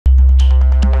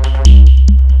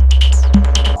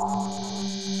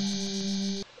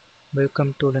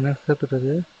Welcome to Linux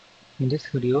tutorial. In this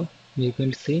video, we are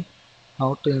going to see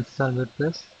how to install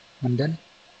Wordpress and then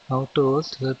how to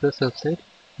host Wordpress website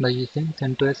by using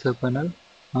CentOS Web Panel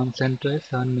on CentOS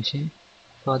 7 machine.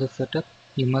 For the setup,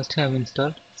 you must have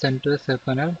installed CentOS Web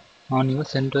Panel on your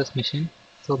CentOS machine.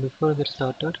 So before we get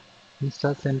started,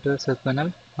 install CentOS Web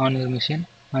Panel on your machine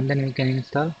and then we can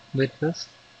install Wordpress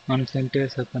on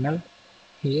CentOS Web Panel.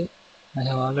 Here, I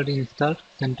have already installed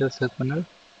CentOS Web Panel.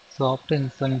 So after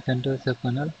installing CentOS Web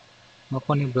Panel,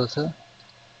 open your browser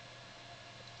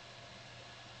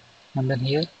and then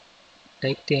here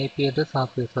type the IP address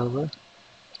of your server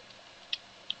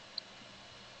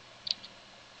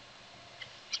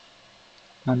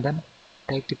and then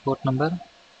type the port number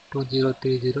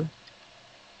 2030.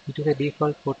 It is a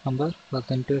default port number for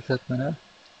CentOS Web Panel.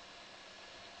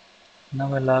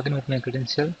 Now I log in with my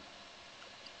credential.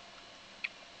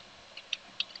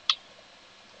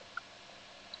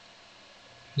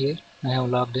 Here I have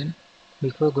logged in.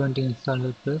 Before going to install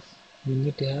WordPress, we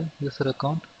need to have user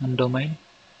account and domain.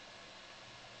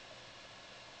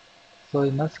 So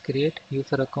we must create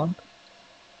user account.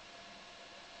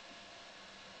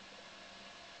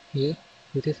 Here,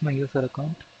 this is my user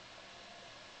account.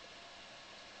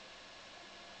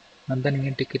 And then we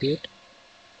need to create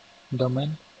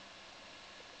domain.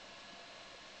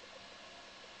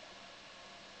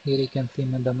 Here you can see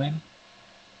my domain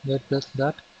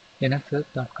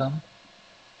wordpress.linuxhelp.com.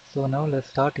 So now let's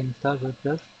start install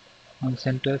WordPress on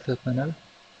CentOS Web Panel.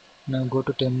 Now go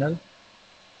to terminal.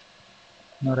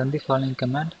 Now run the following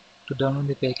command to download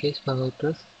the package for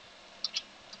WordPress.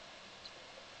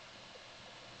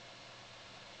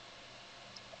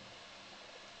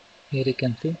 Here you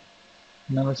can see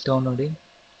now it's downloading.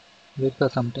 Wait for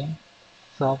some time.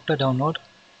 So after download,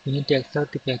 we need to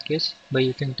extract the package by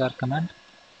using tar command.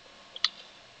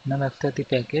 Now extract the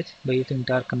package by using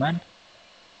tar command.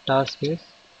 Tar space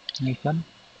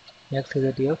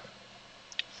 -xzf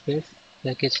space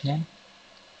package name.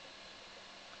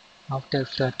 After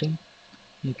extracting,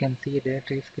 you can see a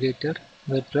directory is created,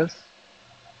 WordPress.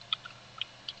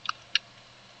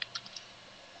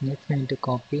 Next we need to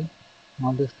copy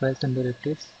all these files and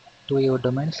directories to your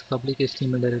domain's public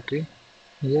HTML directory.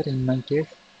 Here in my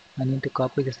case, I need to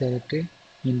copy this directory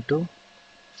into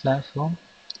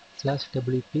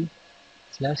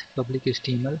 /home/wp/public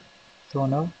HTML. So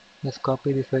now let's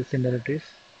copy the files and directories.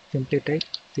 Simply type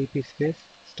cp space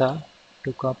star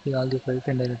to copy all the files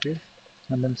and directories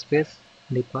and then space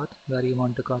the path where you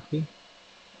want to copy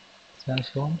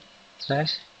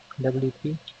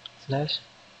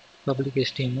 /home/wp/public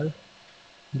HTML.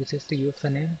 This is the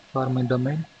username for my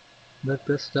domain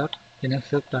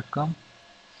wordpress.linuxhelp.com.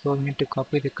 So we need to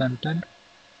copy the content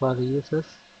for the user's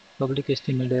public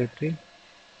HTML directory.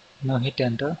 Now hit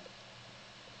enter.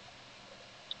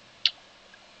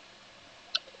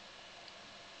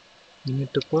 You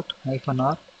need to put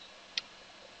 -r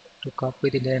to copy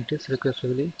the directories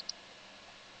recursively.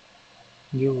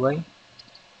 Give y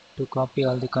to copy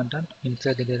all the content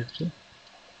inside the directory.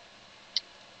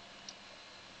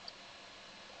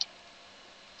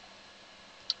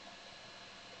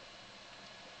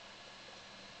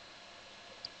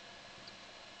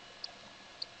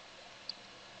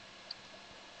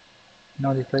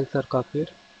 Now the files are copied.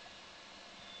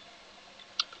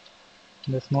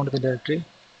 Let's move to the directory.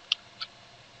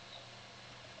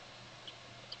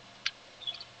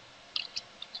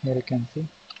 Here you can see.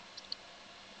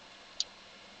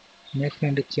 Next we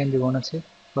need to change the ownership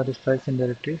for these files and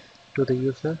directories to the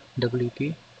user WP.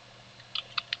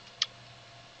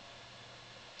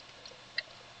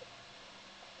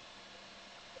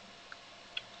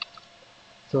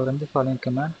 So run the following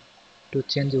command to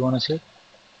change the ownership.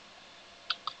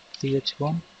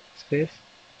 chown space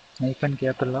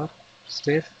 -R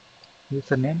space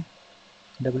username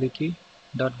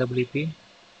wp.wp.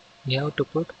 You have to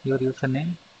put your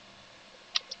username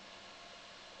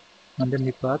and then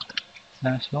the path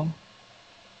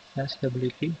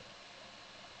 /home/wp.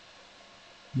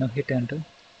 Now hit enter.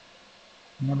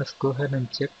 Now let's go ahead and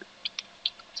check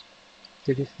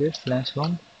cd space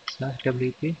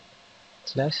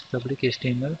 /home/wp/public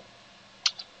HTML.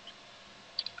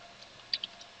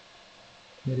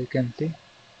 Here you can see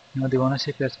now the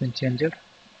ownership has been changed.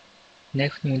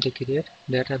 Next we need to create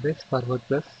database for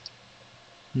WordPress.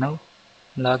 Now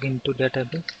log into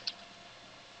database.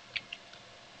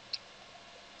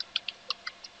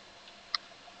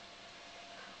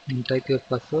 And type your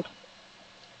password.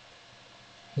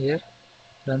 Here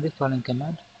run the following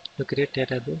command to create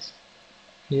database.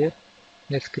 Here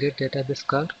let's create database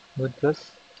called WordPress.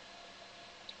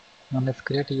 Now let's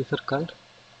create a user called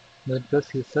WordPress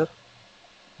user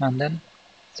and then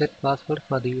set password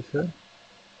for the user,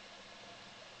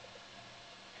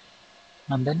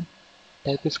 and then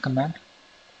type this command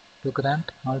to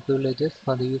grant all privileges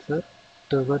for the user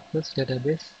to WordPress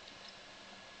database.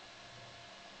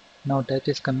 Now type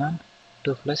this command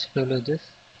to flush privileges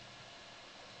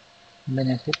and then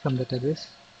exit from database.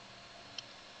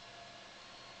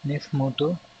 Next move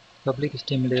to public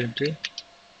HTML directory.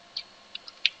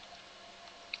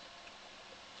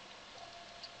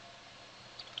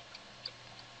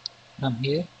 From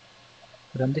here,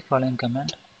 run the following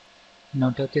command.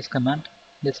 Now type this command.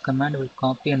 This command will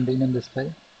copy and rename this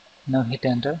file. Now hit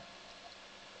enter.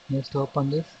 Next open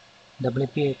this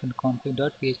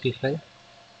wp-config.php file.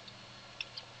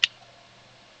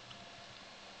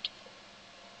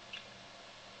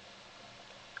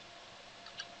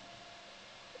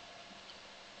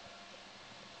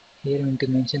 Here we need to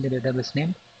mention the database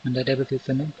name and database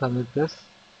username for WordPress.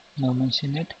 Now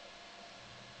mention it,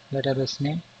 database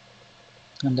name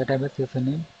and database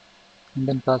username, and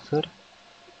then password.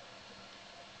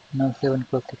 Now save and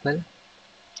close the file.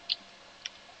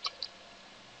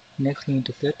 Next we need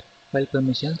to set file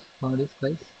permissions for these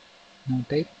files. Now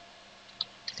type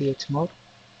chmod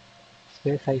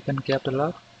space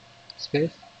 -R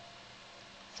space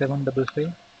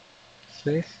 755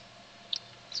 space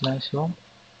 /home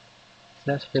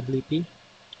 /wp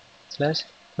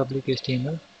 /public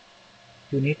HTML.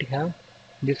 You need to have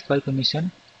this file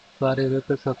permission for a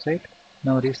WordPress website.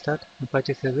 Now restart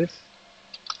Apache service.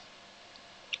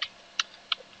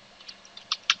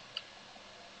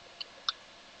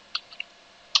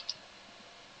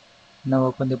 Now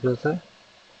open the browser,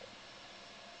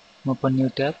 open new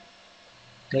tab,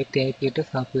 type the IP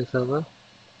address of your server.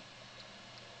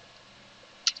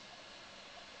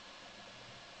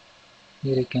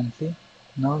 Here you can see.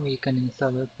 Now we can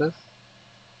install WordPress.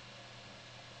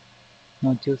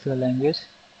 Now choose your language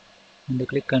and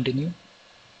click continue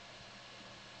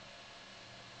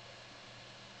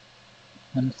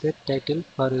and set title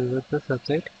for your WordPress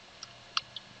website.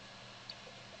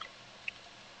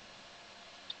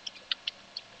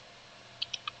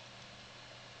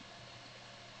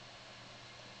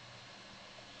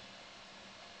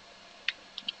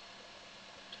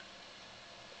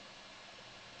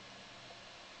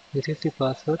 This is the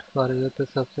password for your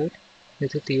WordPress website.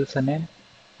 This is the username.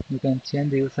 You can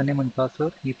change the username and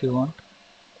password if you want.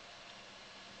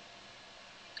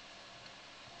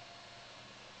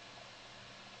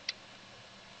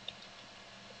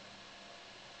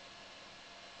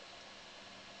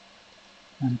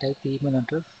 And type the email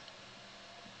address.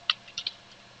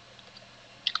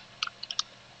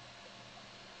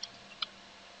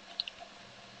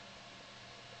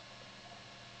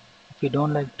 If you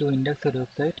don't like to index your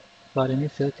website for any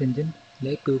search engine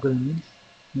like Google means,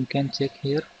 you can check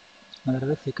here,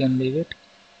 otherwise you can leave it.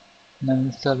 Now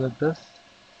install WordPress.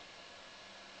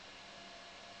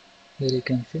 Here you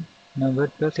can see. Now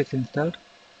WordPress is installed.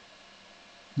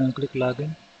 Now click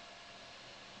login.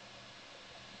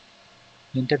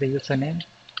 Enter the username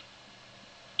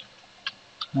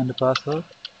and the password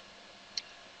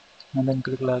and then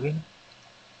click login.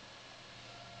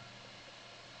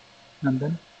 And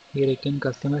then here you can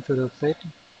customize your website.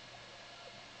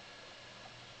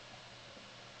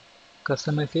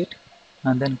 Customize it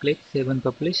and then click save and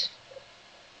publish.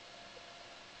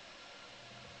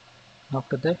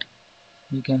 After that,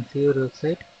 you can save your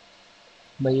website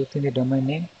by using the domain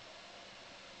name.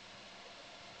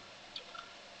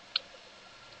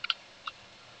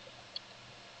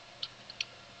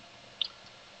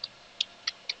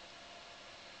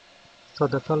 So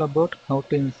that's all about how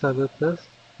to install WordPress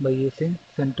by using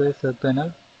CentOS Web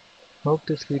Panel. Hope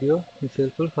this video is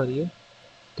helpful for you.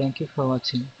 Thank you for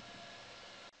watching.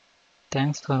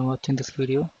 Thanks for watching this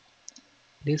video.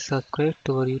 Please subscribe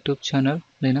to our YouTube channel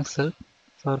Linux Help.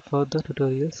 For further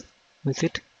tutorials,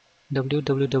 visit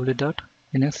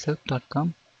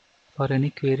www.linuxhelp.com. For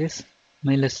any queries,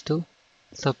 mail us to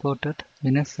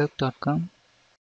support@linuxhelp.com.